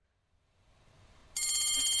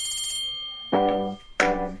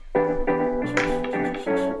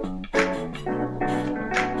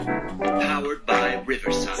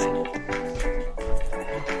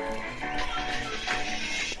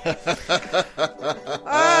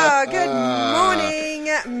Oh, good morning,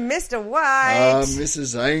 Mr. White.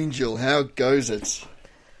 Mrs. Angel, how goes it?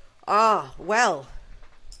 Oh, well,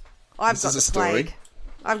 I've got the plague.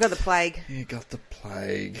 I've got the plague. You got the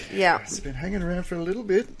plague. Yeah. It's been hanging around for a little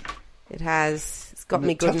bit. It has. It's got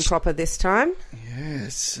me good and proper this time.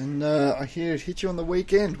 Yes, and I hear it hit you on the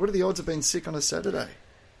weekend. What are the odds of being sick on a Saturday?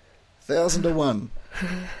 1,000 to 1,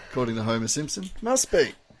 according to Homer Simpson. Must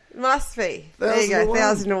be. There you go,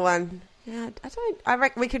 1,000 to 1. Yeah, I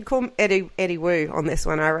reckon we could call Eddie Wu on this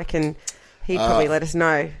one. I reckon he'd probably let us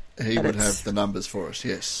know. He would have the numbers for us,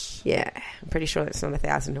 yes. Yeah, I'm pretty sure it's not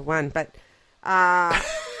 1,000 to 1, but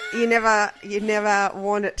you never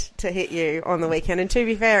want it to hit you on the weekend. And to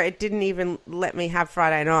be fair, it didn't even let me have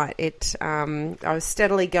Friday night. I was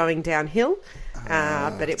steadily going downhill,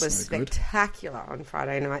 but it was spectacular on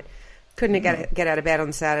Friday night. Couldn't get out of bed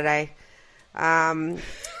on Saturday.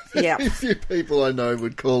 Yeah, a few people I know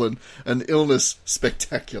would call an illness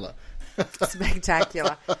spectacular.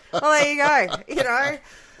 Spectacular. Well, there you go. You know,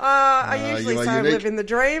 I usually say I live in the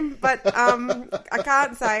dream, but I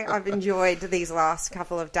can't say I've enjoyed these last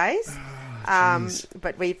couple of days.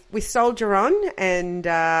 But we soldier on, and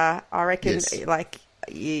I reckon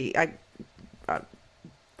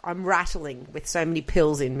I'm rattling with so many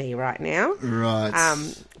pills in me right now. Right.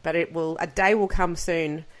 But a day will come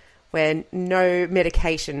soon when no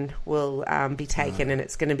medication will be taken, and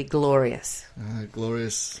it's going to be glorious.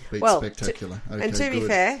 Glorious beats spectacular. And to be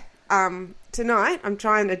fair, tonight I'm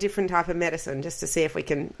trying a different type of medicine just to see if we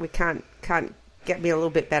can't get me a little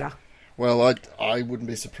bit better. Well, I wouldn't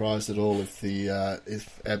be surprised at all if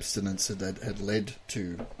abstinence had led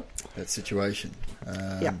to that situation.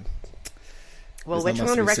 Yeah. Well, we're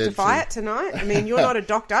trying to rectify it tonight. I mean, you're not a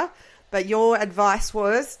doctor, but your advice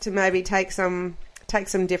was to maybe take some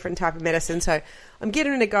different type of medicine. So I'm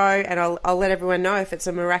giving it a go, and I'll let everyone know if it's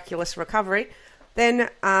a miraculous recovery. Then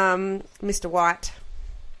Mr. White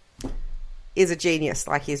is a genius,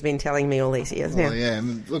 like he's been telling me all these years now. Well, yeah.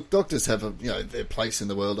 Look, doctors have their place in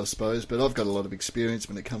the world, I suppose, but I've got a lot of experience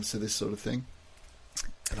when it comes to this sort of thing.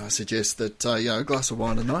 And I suggest that a glass of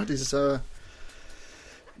wine a night is of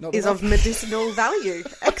medicinal value.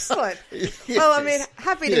 Excellent. Yes. Well, I mean,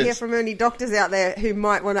 happy to hear from any doctors out there who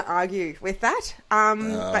might want to argue with that.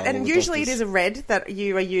 Usually it is a red that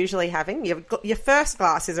you are usually having. Your first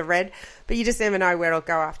glass is a red, but you just never know where it'll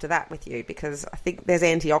go after that with you, because I think there's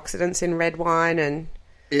antioxidants in red wine and...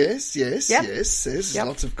 Yes. There's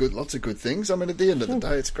lots of good things. I mean, at the end of the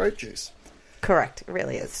day, it's grape juice. Correct. It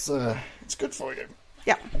really is. It's good for you.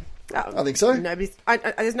 Yeah. I think so.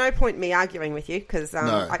 There's no point in me arguing with you, because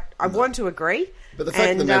I want to agree. But the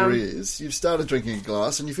fact of the matter is, you've started drinking a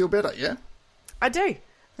glass and you feel better, yeah? I do.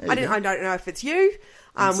 I don't know if it's you,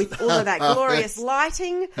 with all of that glorious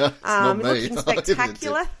lighting, looking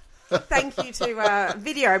spectacular. Thank you to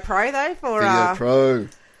Video Pro, though, for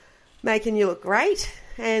making you look great.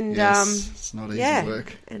 And it's not easy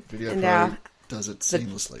work. Video Pro does it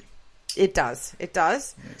seamlessly. It does.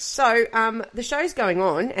 Yes. So the show's going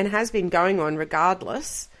on and has been going on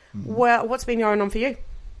regardless. Mm-hmm. Well, what's been going on for you?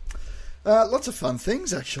 Lots of fun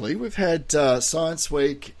things, actually. We've had Science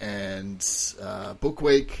Week and Book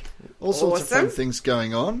Week, all sorts of fun things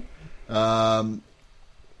going on.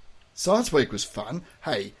 Science Week was fun.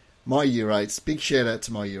 Hey, my Year 8s, big shout out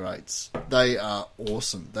to my Year 8s. They are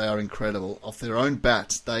awesome. They are incredible. Off their own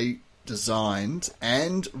bat, they designed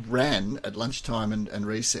and ran at lunchtime and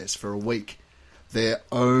recess for a week their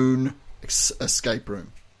own escape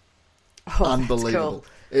room. Unbelievable. Cool.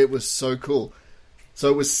 It was so cool. So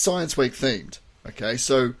it was Science Week themed. Okay,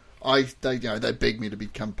 so they begged me to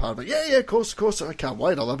become part of it. Yeah, of course. I can't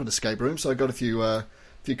wait. I love an escape room. So I got a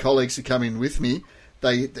few colleagues to come in with me.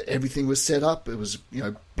 Everything was set up. It was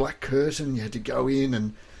black curtain. You had to go in,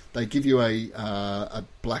 and they give you a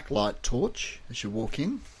black light torch as you walk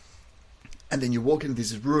in. And then you walk into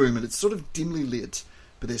this room, and it's sort of dimly lit,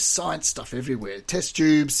 but there's science stuff everywhere. Test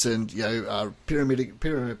tubes and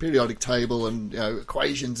periodic table and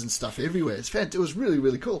equations and stuff everywhere. It was really,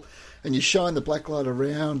 really cool. And you shine the black light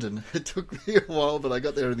around, and it took me a while, but I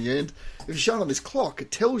got there in the end. If you shine on this clock,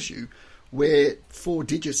 it tells you where 4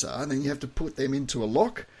 digits are, and then you have to put them into a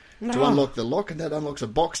lock to unlock the lock, and that unlocks a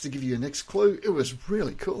box to give you your next clue. It was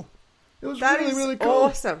really cool. It was really, really cool.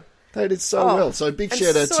 Awesome. They did so well. So big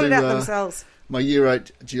shout out to my Year 8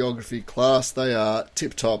 geography class. They are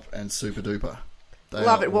tip top and super duper.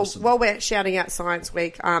 Love it. Awesome. Well, while we're shouting out Science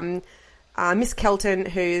Week, Miss Kelton,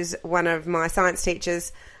 who's one of my science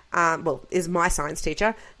teachers, is my science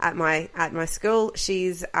teacher at my school.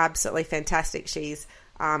 She's absolutely fantastic. She's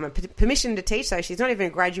permission to teach, so she's not even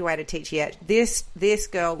a graduated teacher yet. This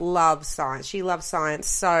girl loves science. She loves science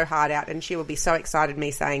so hard out, and she will be so excited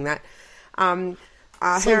me saying that. So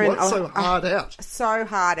hard out? So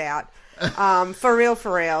hard out. For real.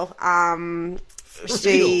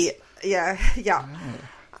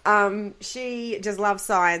 She just loves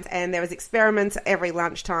science, and there was experiments every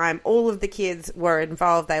lunchtime. All of the kids were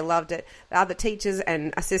involved. They loved it. The other teachers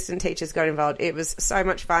and assistant teachers got involved. It was so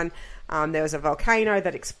much fun. There was a volcano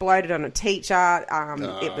that exploded on a teacher.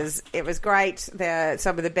 It was great.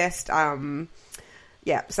 Some of the best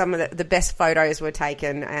the best photos were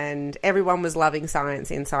taken, and everyone was loving science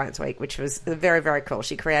in Science Week, which was very, very cool.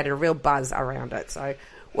 She created a real buzz around it. So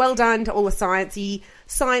well done to all the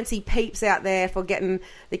sciencey peeps out there for getting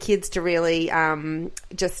the kids to really light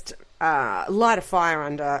a fire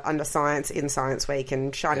under science in Science Week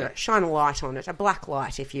and shine a light on it, a black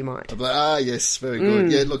light, if you might. Yes, very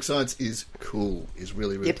good. Yeah, look, science is cool, is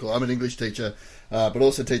really, really cool. I'm an English teacher, but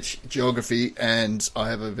also teach geography, and I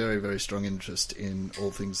have a very, very strong interest in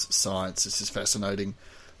all things science. It's just fascinating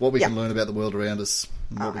what we can learn about the world around us.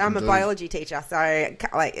 I'm a biology teacher, so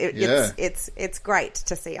it's great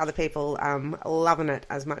to see other people loving it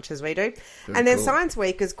as much as we do. Very and then cool. Science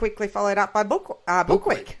Week is quickly followed up by Book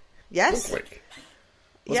Week. Yes. Book Week.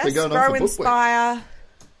 What's been going on Grow, for Book Inspire, Week?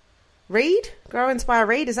 Read. Grow, Inspire,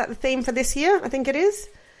 Read. Is that the theme for this year? I think it is.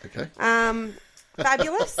 Okay.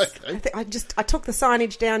 Fabulous. Okay. I took the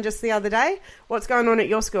signage down just the other day. What's going on at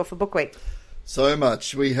your school for Book Week? So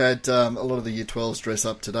much. We had a lot of the Year 12s dress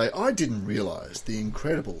up today. I didn't realise The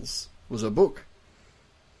Incredibles was a book.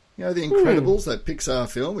 You know, The Incredibles, that Pixar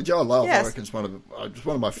film, which I love. Yes. I reckon it's one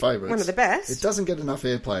of my favourites. One of the best. It doesn't get enough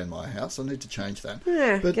airplay in my house. I need to change that.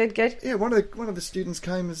 Yeah, but, good. Yeah, one of the students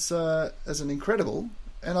came as an Incredible,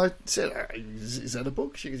 and I said, "Is that a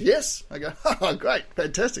book?" She goes, "Yes." I go, "Oh, great,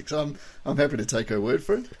 fantastic!" So I'm happy to take her word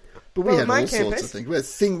for it. But we had all sorts of things. We had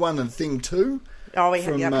Thing 1 and Thing 2. Oh, we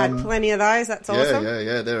have had plenty of those. That's awesome.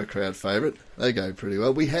 Yeah. They're a crowd favourite. They go pretty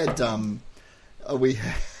well. We had a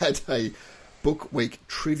Book Week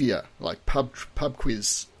trivia, like pub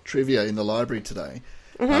quiz trivia in the library today.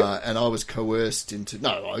 And I was coerced into...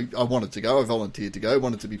 No, I wanted to go. I volunteered to go,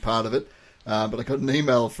 wanted to be part of it. But I got an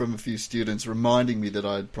email from a few students reminding me that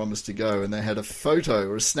I had promised to go, and they had a photo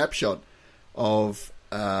or a snapshot of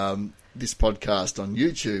this podcast on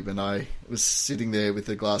YouTube, and I was sitting there with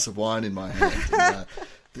a glass of wine in my hand. And,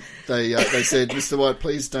 they said, "Mr. White,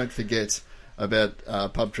 please don't forget about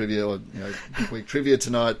pub trivia or Book Week trivia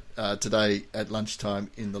today at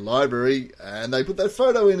lunchtime in the librry." And they put that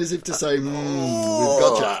photo in as if to say,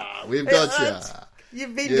 we've got you.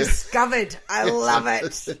 You've been discovered. I love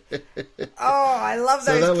it. Oh, I love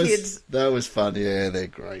those kids. That was fun. Yeah, they're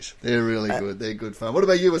great. They're really good. They're good fun. What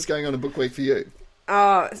about you? What's going on in Book Week for you?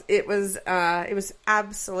 Oh, it was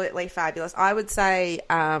absolutely fabulous. I would say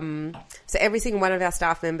so every single one of our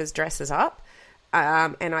staff members dresses up.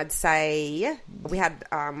 And I'd say we had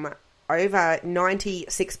over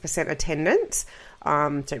 96% attendance.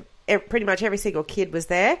 So pretty much every single kid was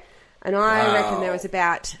there. And I reckon there was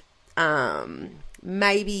about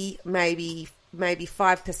maybe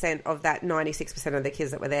 5% of that 96% of the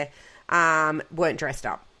kids that were there weren't dressed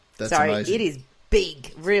up. That's amazing. It is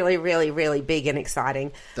big, really, really, really big and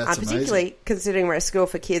exciting. That's particularly amazing. Considering we're a school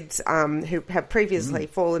for kids who have previously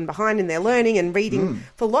fallen behind in their learning, and reading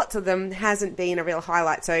for lots of them hasn't been a real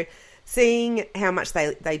highlight. So seeing how much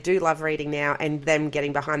they do love reading now, and them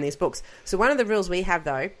getting behind these books. So one of the rules we have,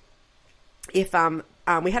 though, if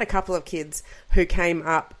we had a couple of kids who came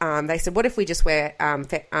up, they said, "What if we just wear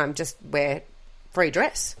free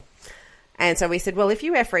dress?" And so we said, well, if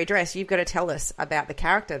you wear free dress, you've got to tell us about the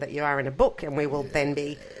character that you are in a book, and we will then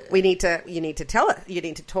you need to tell it. You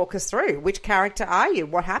need to talk us through which character are you?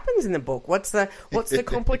 What happens in the book? What's the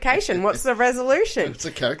complication? What's the resolution? It's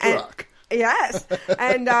a character arc. Yes,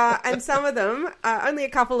 and some of them, only a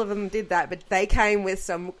couple of them did that, but they came with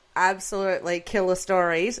some absolutely killer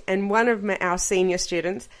stories. And one of our senior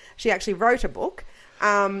students, she actually wrote a book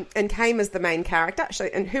and came as the main character,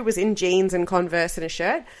 and who was in jeans and Converse and a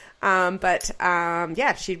shirt.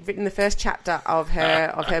 She'd written the first chapter of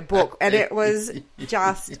her book, and it was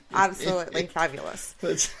just absolutely fabulous.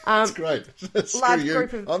 That's great. Screw you.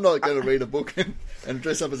 I'm not going to read a book and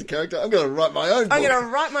dress up as a character. I'm going to write my own book. I'm going to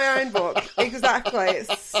write my own book. Exactly.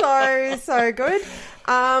 It's so good.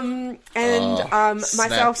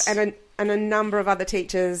 Myself and a number of other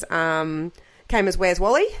teachers came as Where's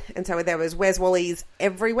Wally? And so there was Where's Wally's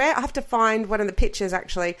everywhere. I have to find one of the pictures,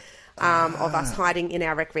 actually, of us hiding in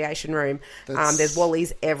our recreation room. There's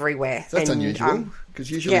Wally's everywhere. That's unusual, because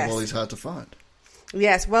usually Wally's hard to find.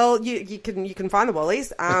 Yes, well, you can find the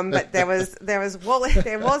Wallies, but there was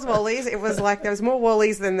Wallies. It was like there was more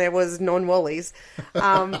Wallies than there was non-Wallies,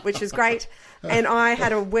 which is great. And I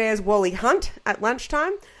had a Where's Wally hunt at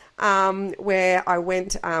lunchtime, where I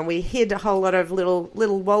went. We hid a whole lot of little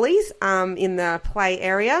Wallies in the play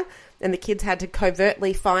area, and the kids had to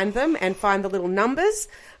covertly find them and find the little numbers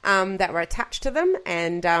that were attached to them.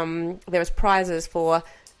 And there was prizes for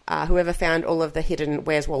whoever found all of the hidden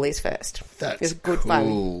Where's Wallies first. That's it was good cool.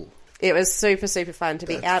 Fun. It was super, super fun to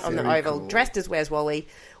be out on the oval, dressed as Where's Wally,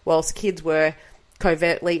 whilst kids were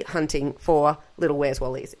covertly hunting for little Where's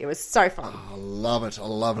Wallies. It was so fun. Oh, I love it. I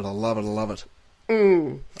love it. I love it. I love it.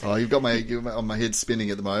 Oh, you've got my head spinning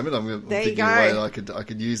at the moment. I'm thinking a way I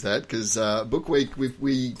could use that because Book Week,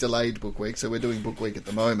 we delayed Book Week, so we're doing Book Week at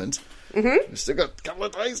the moment. Mm-hmm. We've still got a couple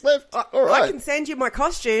of days left. All right. I can send you my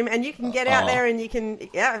costume, and you can get out there, and you can.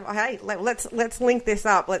 Yeah, hey, let's link this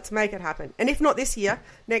up. Let's make it happen. And if not this year,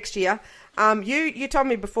 next year. You told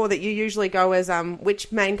me before that you usually go as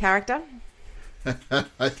which main character?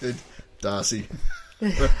 I said Darcy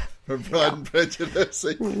from Pride and Prejudice.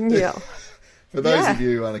 Yeah. For those of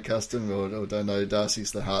you unaccustomed or don't know,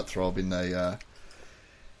 Darcy's the heartthrob in a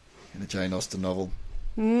Jane Austen novel.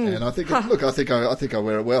 And I think, I think I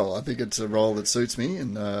wear it well. I think it's a role that suits me,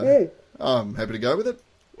 and I'm happy to go with it.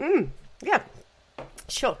 Yeah,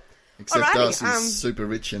 sure. Except Darcy's super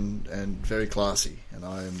rich and very classy, and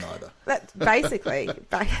I am neither. That's basically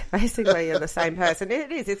you're the same person.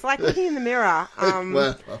 It is. It's like looking in the mirror.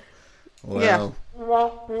 Well. Yeah.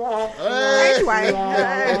 Anyway,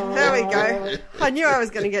 there we go. I knew I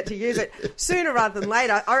was going to get to use it sooner rather than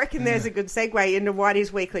later. I reckon there's a good segue into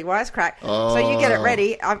Whitey's Weekly Wisecrack. So you get it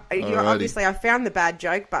ready. Obviously, I found the bad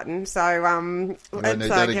joke button. So let's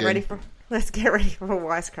get ready for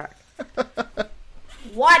Wisecrack.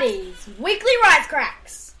 Whitey's Weekly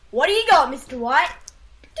Wisecracks. What do you got, Mr. White?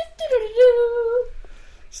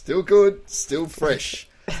 Still good, still fresh.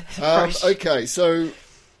 Okay, so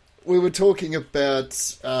we were talking about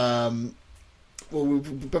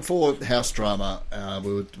before house drama.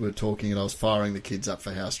 We were talking, and I was firing the kids up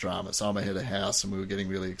for house drama. So I'm ahead of house, and we were getting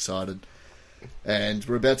really excited. And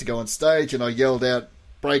we're about to go on stage, and I yelled out,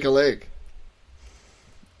 "Break a leg!"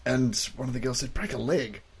 And one of the girls said, "Break a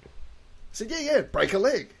leg?" I said, "Yeah, break a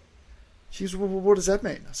leg." She was, "Well, what does that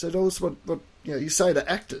mean?" I said, "Oh, it's what you say to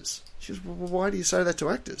actors." She was, "Well, why do you say that to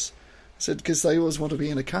actors?" I said, "Because they always want to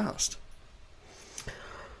be in a cast."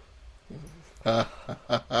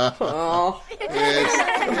 Oh. Yes.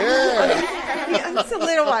 Yeah. Yeah, it's a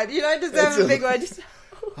little one. You don't deserve a big one. Just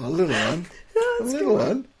a little one. A little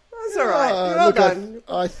one. That's all right. Well done.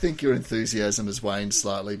 I think your enthusiasm has waned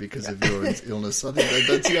slightly because of your illness. I think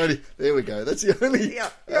that's the only... There we go. That's the only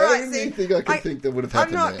thing I can think that would have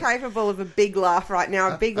happened. I'm not capable of a big laugh right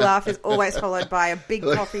now. A big laugh is always followed by a big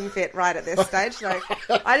coughing fit right at this stage. So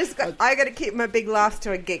I got to keep my big laughs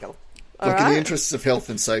to a giggle. Look, in the interests of health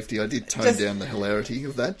and safety, I did tone down the hilarity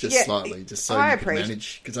of that slightly, just so you could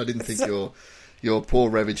manage, because I didn't think your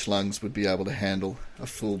poor ravaged lungs would be able to handle a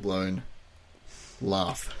full-blown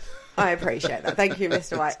laugh. I appreciate that. Thank you,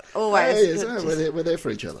 Mr. White. Always. We're there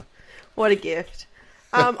for each other. What a gift.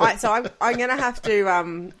 I'm going to have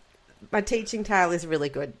to... my teaching tale is really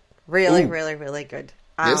good. Really, really, really good.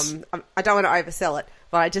 Yes. I don't want to oversell it,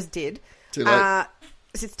 but I just did. Too late.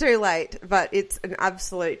 It's too late, but it's an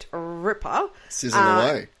absolute ripper. Sizzle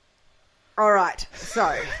away. All right,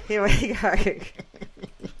 so here we go.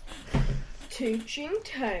 Teaching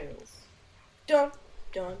tales. Dun,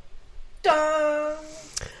 dun, dun.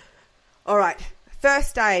 All right,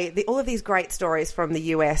 first day. All of these great stories from the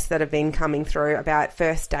US that have been coming through about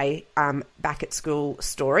first day back at school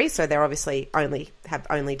stories. So they're obviously only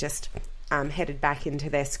just headed back into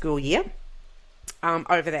their school year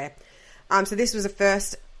over there. So this was a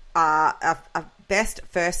best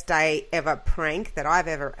first day ever prank that I've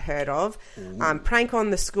ever heard of. Prank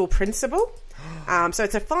on the school principal. So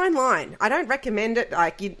it's a fine line. I don't recommend it.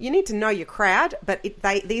 Like you need to know your crowd, but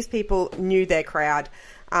these people knew their crowd.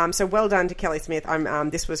 So well done to Kelly Smith.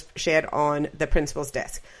 This was shared on the principal's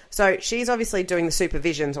desk. So she's obviously doing the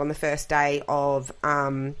supervisions on the first day of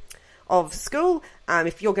school.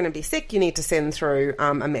 If you're going to be sick, you need to send through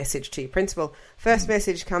a message to your principal. First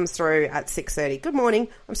message comes through at 6:30. Good morning.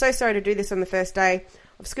 I'm so sorry to do this on the first day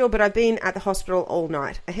of school, but I've been at the hospital all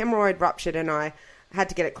night. A hemorrhoid ruptured and I had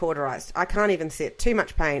to get it cauterized. I can't even sit. Too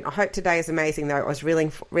much pain. I hope today is amazing, though. I was really,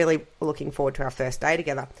 really looking forward to our first day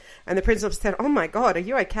together. And the principal said, "Oh, my God, are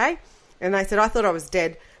you okay?" And I said, "I thought I was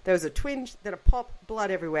dead. There was a twinge, then a pop, blood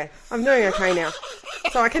everywhere. I'm doing okay now."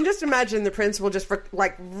 So I can just imagine the principal just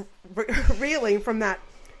reeling from that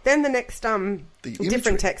Then the next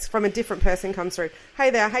different text from a different person comes through. Hey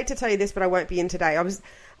there, I hate to tell you this, but I won't be in today. I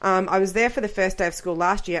was there for the first day of school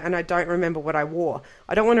last year, and I don't remember what I wore.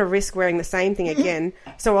 I don't want to risk wearing the same thing again,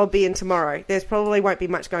 so I'll be in tomorrow. There's probably won't be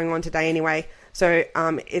much going on today anyway, so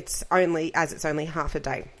it's only half a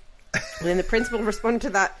day. And then the principal responded to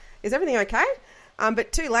that, is everything okay?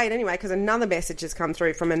 But too late anyway, because another message has come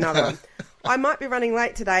through from another one. I might be running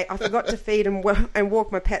late today. I forgot to feed and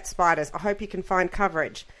walk my pet spiders. I hope you can find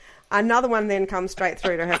coverage. Another one then comes straight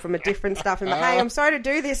through to her from a different staff member. Hey, I'm sorry to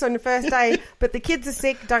do this on the first day, but the kids are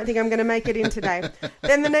sick. Don't think I'm going to make it in today.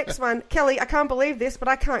 Then the next one, Kelly, I can't believe this, but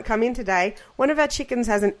I can't come in today. One of our chickens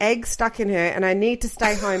has an egg stuck in her, and I need to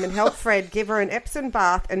stay home and help Fred give her an Epsom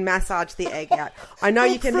bath and massage the egg out. I know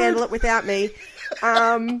you can handle it without me.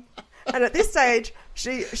 And at this stage,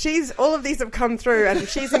 she's all of these have come through, and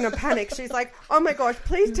she's in a panic. She's like, "Oh my gosh,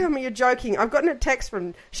 please tell me you're joking. I've gotten a text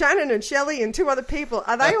from Shannon and Shelley and 2 other people.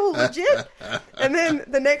 Are they all legit?" And then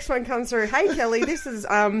the next one comes through. Hey Kelly, this is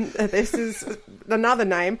another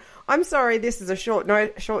name. I'm sorry, this is a short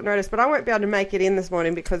notice, but I won't be able to make it in this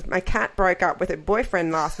morning because my cat broke up with her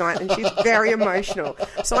boyfriend last night and she's very emotional.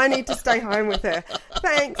 So I need to stay home with her.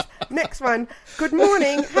 Thanks. Next one. Good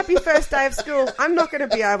morning. Happy first day of school. I'm not going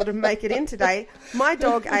to be able to make it in today. My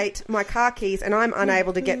dog ate my car keys and I'm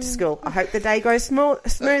unable to get to school. I hope the day goes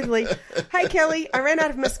smoothly. Hey Kelly, I ran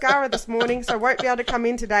out of mascara this morning, so I won't be able to come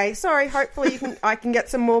in today. Sorry, hopefully I can get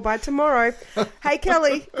some more by tomorrow. Hey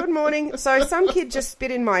Kelly, good morning. So some kid just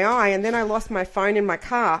spit in my eye and then I lost my phone in my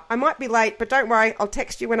car. I might be late, but don't worry, I'll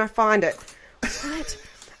text you when I find it. What?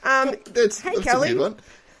 That's Kelly. a good one.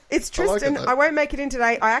 It's Tristan. I won't make it in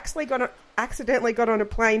today. I accidentally got on a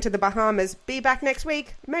plane to the Bahamas. Be back next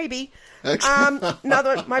week, maybe.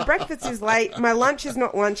 Another one. My breakfast is late. My lunch is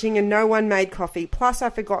not lunching, and no one made coffee. Plus, I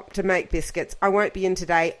forgot to make biscuits. I won't be in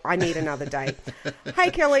today. I need another day.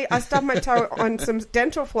 Hey Kelly, I stubbed my toe on some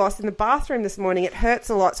dental floss in the bathroom this morning. It hurts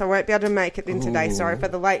a lot, so I won't be able to make it in today. Sorry for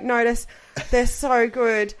the late notice. They're so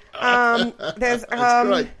good. There's That's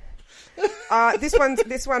great.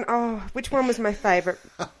 This one. Oh, which one was my favourite?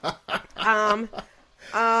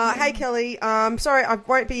 Hey Kelly, sorry I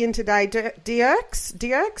won't be in today.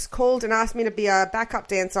 Dirks called and asked me to be a backup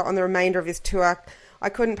dancer on the remainder of his tour. I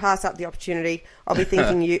couldn't pass up the opportunity. I'll be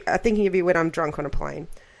thinking of you when I'm drunk on a plane.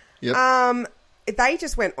 Yep. They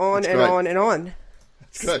just went on and on and on.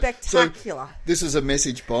 Spectacular. So this is a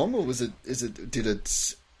message bomb, or did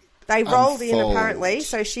it? They rolled in apparently.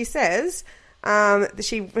 So she says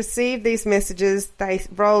she received these messages. They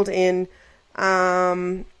rolled in.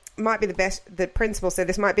 Might be the best. The principal said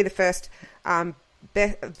this might be the first, the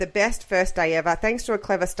best first day ever. Thanks to a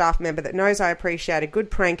clever staff member that knows I appreciate a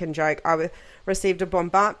good prank and joke. I received a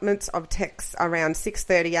bombardment of texts around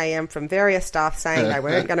 6:30 a.m. from various staff saying they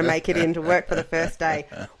weren't going to make it in to work for the first day.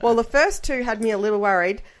 Well, the first 2 had me a little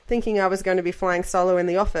worried, thinking I was going to be flying solo in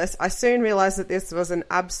the office. I soon realised that this was an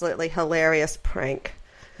absolutely hilarious prank.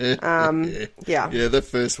 Yeah, the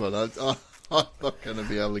first one. I'm not going to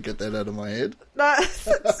be able to get that out of my head. No,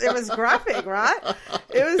 it was graphic, right?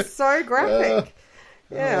 It was so graphic.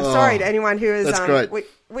 Sorry to anyone who is... That's great.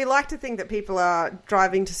 We like to think that people are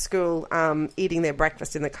driving to school, eating their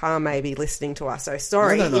breakfast in the car, maybe listening to us. So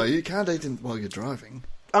sorry. No, you can't eat while you're driving.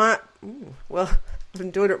 Well, I've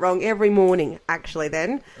been doing it wrong every morning, actually,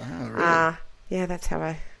 then. Oh, really? Yeah, that's how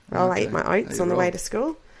I roll. Okay. I eat my oats on the way to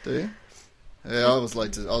school. Do you? Yeah, I was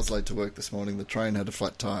late to work this morning. The train had a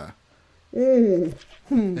flat tyre.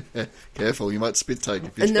 Careful, you might spit take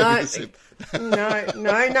if you take a sip. No.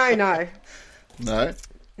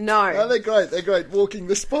 No, they're great. Walking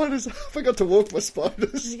the spiders. I forgot to walk my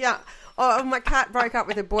spiders. Yeah. Oh, my cat broke up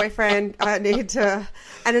with her boyfriend. I needed to,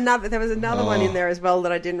 and there was another one in there as well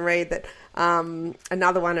that I didn't read. That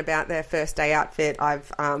another one about their first day outfit. I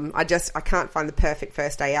can't find the perfect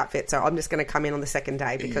first day outfit, so I'm just going to come in on the second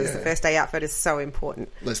day because the first day outfit is so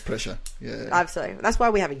important. Less pressure. Yeah, absolutely. That's why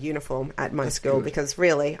we have a uniform at my school because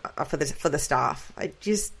really, for the staff,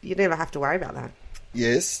 you never have to worry about that.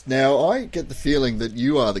 Yes. Now I get the feeling that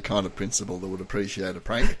you are the kind of principal that would appreciate a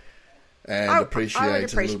prank. And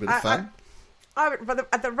appreciate a little bit of fun.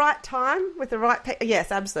 At the right time, with the right people.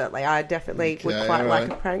 Yes, absolutely. I definitely would quite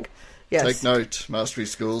like a prank. Yes. Take note, Mastery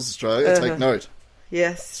Schools Australia. Take note.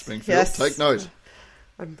 Yes. Springfield, take note.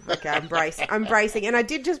 I'm bracing. And I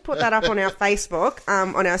did just put that up on our Facebook,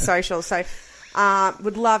 on our socials. So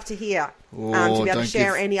would love to hear, to be able to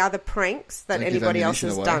share any other pranks that anybody else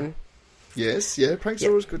has done. Yes, pranks are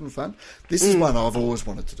always good and fun. This is one I've always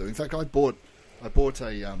wanted to do. In fact, I bought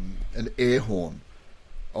an air horn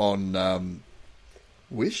on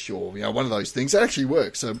Wish or one of those things. It actually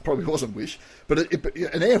works, so it probably wasn't Wish, but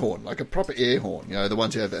an air horn, like a proper air horn, the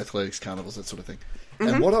ones you have at athletics, carnivals, that sort of thing.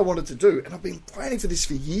 And what I wanted to do, and I've been planning for this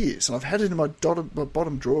for years, and I've had it in my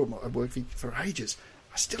bottom drawer of my work for ages.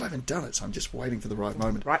 I still haven't done it, so I'm just waiting for the right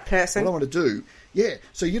moment. Right person. What I want to do,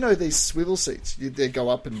 so these swivel seats, they go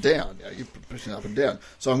up and down. You push it up and down.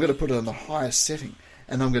 So I'm going to put it on the highest setting,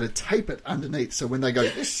 and I'm going to tape it underneath. So when they go,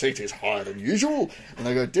 this seat is higher than usual, and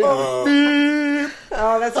they go down.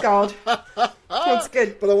 Oh, that's gold. That's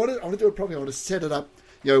good. But I want to do it properly. I want to set it up,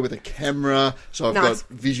 with a camera, so I've got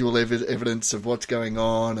visual evidence of what's going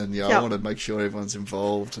on, and I want to make sure everyone's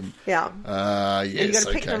involved. And yes, and you've got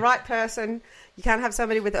to pick the right person. You can't have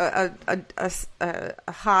somebody with a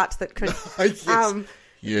heart that could.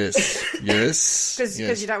 Yes.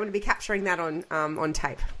 Because you don't want to be capturing that on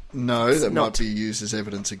tape. No, that might be used as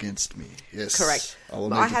evidence against me. Yes, correct. I will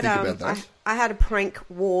need to think about that. I had a prank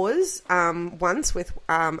wars once with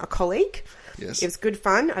a colleague. Yes, it was good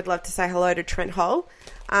fun. I'd love to say hello to Trent Hull.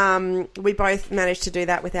 We both managed to do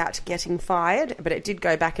that without getting fired, but it did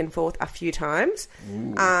go back and forth a few times.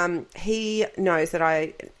 He knows that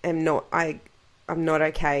I'm not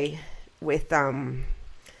okay with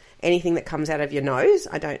anything that comes out of your nose.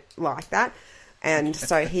 I don't like that. And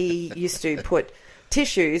so he used to put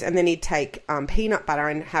tissues, and then he'd take peanut butter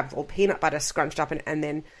and have all peanut butter scrunched up and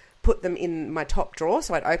then put them in my top drawer.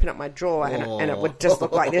 So I'd open up my drawer and it would just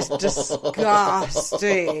look like this,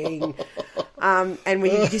 disgusting. And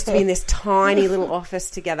we used to be in this tiny little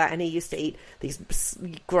office together, and he used to eat these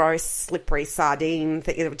gross, slippery sardine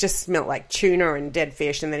things. It would just smell like tuna and dead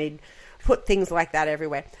fish, and then he'd put things like that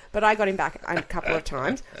everywhere. But I got him back a couple of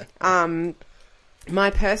times.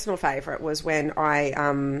 My personal favourite was when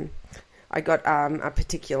I got a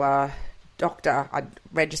particular doctor. I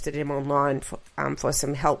registered him online for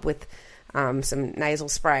some help with some nasal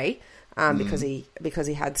spray because he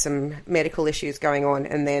had some medical issues going on,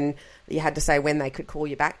 and then you had to say when they could call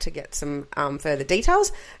you back to get some further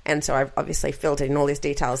details. And so I obviously filled in all his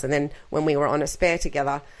details, and then when we were on a spare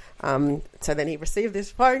together, so then he received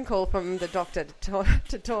this phone call from the doctor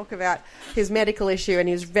to talk about his medical issue, and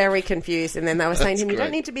he was very confused. And then they were saying to him, "You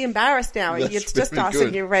don't need to be embarrassed now. It's just us,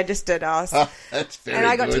 and you registered us." That's very And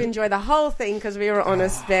I got good. to enjoy the whole thing because we were on a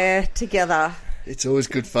spare together. It's always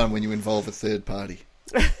good fun when you involve a third party.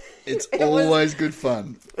 It's always good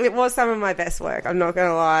fun. It was some of my best work. I'm not going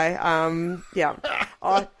to lie. Yeah.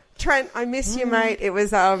 Oh, Trent, I miss you, mate. It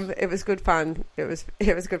was good fun. It was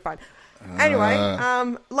good fun. Anyway,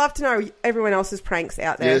 love to know everyone else's pranks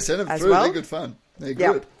out there. Yeah, send them as through. well. They're good fun. They're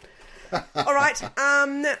good. All right.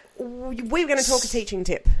 We're going to talk a teaching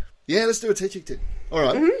tip. Yeah, let's do a teaching tip. All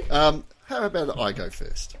right. How about I go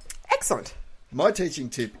first? Excellent. My teaching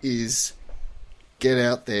tip is get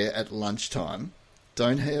out there at lunchtime.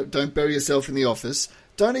 Don't bury yourself in the office.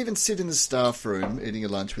 Don't even sit in the staff room eating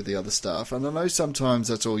your lunch with the other staff. And I know sometimes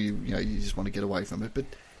that's all you just want to get away from it, but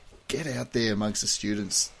get out there amongst the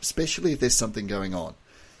students, especially if there's something going on.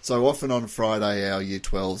 So often on Friday, our Year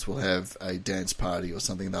 12s will have a dance party or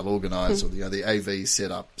something they'll organise, or the AV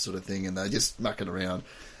set up sort of thing, and they're just mucking around.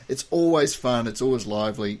 It's always fun. It's always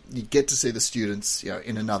lively. You get to see the students,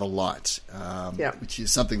 in another light, which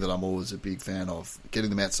is something that I'm always a big fan of. Getting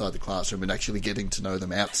them outside the classroom and actually getting to know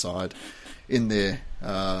them outside in their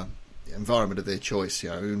environment of their choice,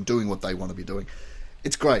 and doing what they want to be doing.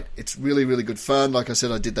 It's great. It's really, really good fun. Like I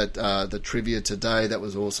said, I did that the trivia today. That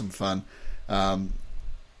was awesome fun. I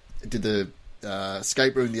did the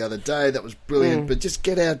escape room the other day. That was brilliant. But just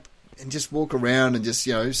get out and just walk around and just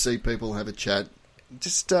see people, have a chat.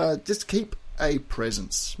 Just keep a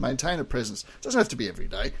presence. Maintain a presence. It doesn't have to be every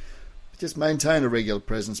day. Just maintain a regular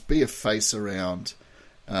presence. Be a face around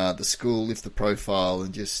the school. Lift the profile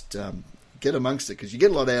and just get amongst it, because you get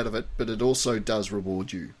a lot out of it. But it also does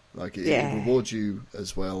reward you. It rewards you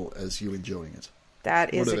as well as you enjoying it.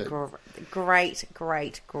 That is a great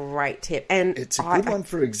tip. And it's a good one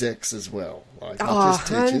for execs as well. Not just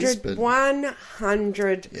teachers, but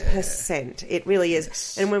 100%. It really is.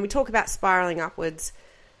 Yes. And when we talk about spiralling upwards,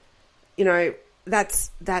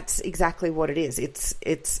 that's exactly what it is.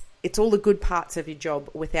 It's all the good parts of your job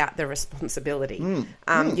without the responsibility.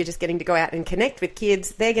 You're just getting to go out and connect with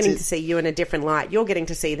kids. They're getting to see you in a different light. You're getting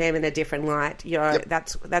to see them in a different light.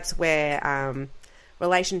 That's where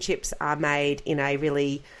relationships are made in a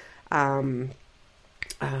really, low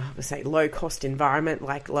cost environment,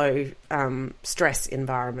 like low stress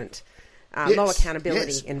environment, low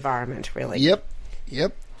accountability environment. Really. Yep.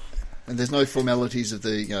 And there's no formalities of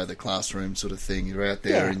the classroom sort of thing. You're out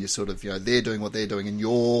there and you're sort of they're doing what they're doing, and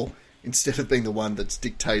you're, instead of being the one that's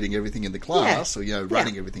dictating everything in the class or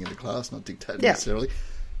running everything in the class, not dictating necessarily,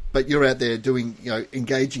 but you're out there doing,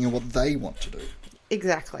 engaging in what they want to do.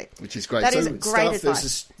 Exactly. Which is great. That so is great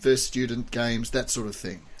advice. versus student games, that sort of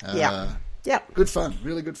thing. Yeah. Good fun.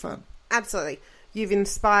 Really good fun. Absolutely. You've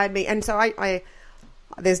inspired me. And so I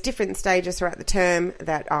there's different stages throughout the term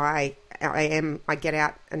that I get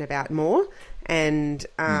out and about more. And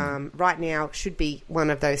right now should be one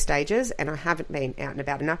of those stages, and I haven't been out and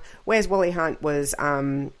about enough. Whereas Wally Hunt was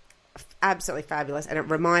absolutely fabulous, and it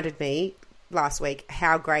reminded me last week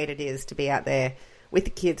how great it is to be out there with the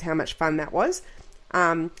kids, how much fun that was.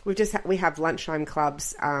 We have lunchtime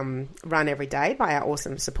clubs run every day by our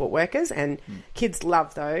awesome support workers, and kids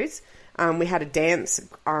love those. We had a dance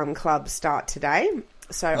club start today,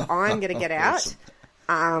 so I'm going to get out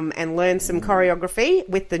and learn some choreography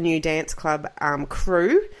with the new dance club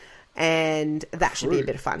crew, and that should be a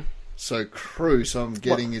bit of fun. So crew, so I'm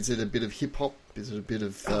getting, is it a bit of hip hop? Is it a bit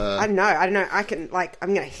of... I don't know. I'm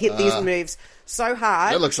going to hit these moves so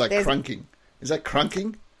hard. That looks like crunking. Is that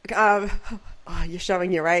crunking? You're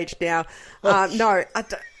showing your age now. No, I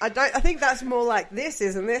don't. I think that's more like this,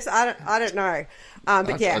 isn't this? I don't know.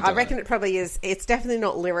 But I reckon it probably is. It's definitely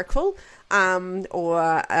not lyrical, anything.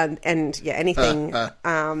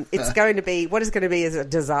 It's going to be, what it's going to be is a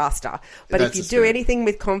disaster. But if you do anything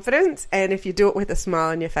with confidence, and if you do it with a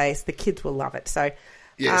smile on your face, the kids will love it. So,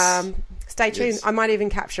 stay tuned. Yes. I might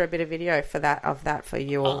even capture a bit of video for that for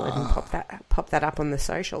you all, and pop that up on the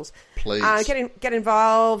socials. Please get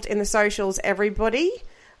involved in the socials, everybody.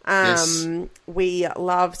 We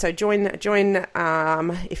love, so join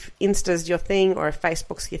if Insta's your thing or if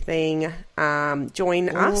Facebook's your thing, join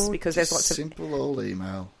us, because there's lots of simple old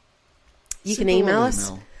email. You can email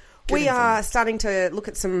us. We are starting to look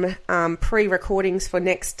at some pre-recordings for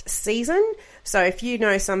next season. So if you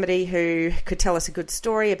know somebody who could tell us a good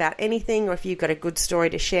story about anything, or if you've got a good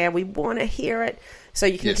story to share, we want to hear it. So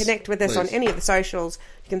you can connect with us on any of the socials.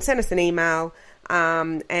 You can send us an email,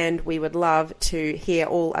 and we would love to hear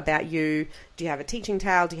all about you. Do you have a teaching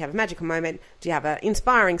tale? Do you have a magical moment? Do you have an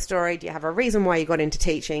inspiring story? Do you have a reason why you got into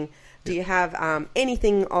teaching? Do you have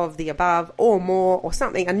anything of the above or more, or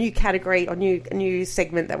something, a new category or a new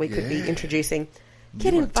segment that we could be introducing?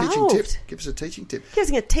 Get involved. Teaching tip. Give us a teaching tip. Give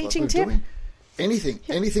us a teaching tip. Anything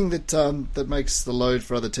that makes the load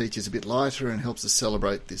for other teachers a bit lighter and helps us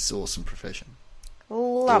celebrate this awesome profession.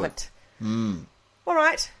 Love it. All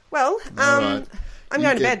right. Well, I'm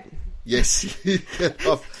going to bed. Yes, you get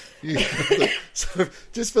off. So,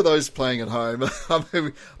 just for those playing at home,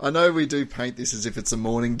 I know we do paint this as if it's a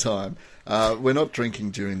morning time. We're not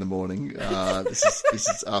drinking during the morning. This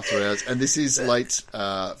is after hours, and this is late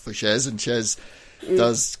for Shaz. And Shaz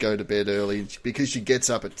does go to bed early because she gets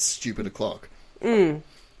up at stupid o'clock.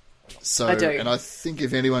 So, I do. And I think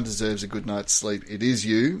if anyone deserves a good night's sleep, it is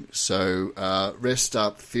you. So rest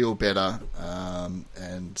up, feel better,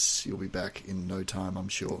 and you'll be back in no time, I'm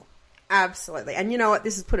sure. Absolutely. And you know what?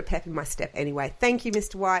 This has put a pep in my step anyway. Thank you,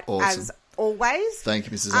 Mr. White, as always. Thank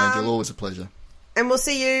you, Mrs. Angel. Always a pleasure. And we'll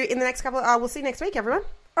see you in the next we'll see you next week, everyone.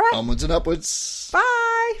 All right. Onwards and upwards.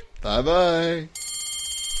 Bye. Bye-bye.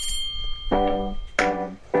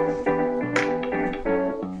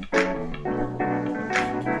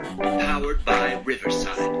 Powered by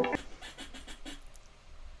Riverside.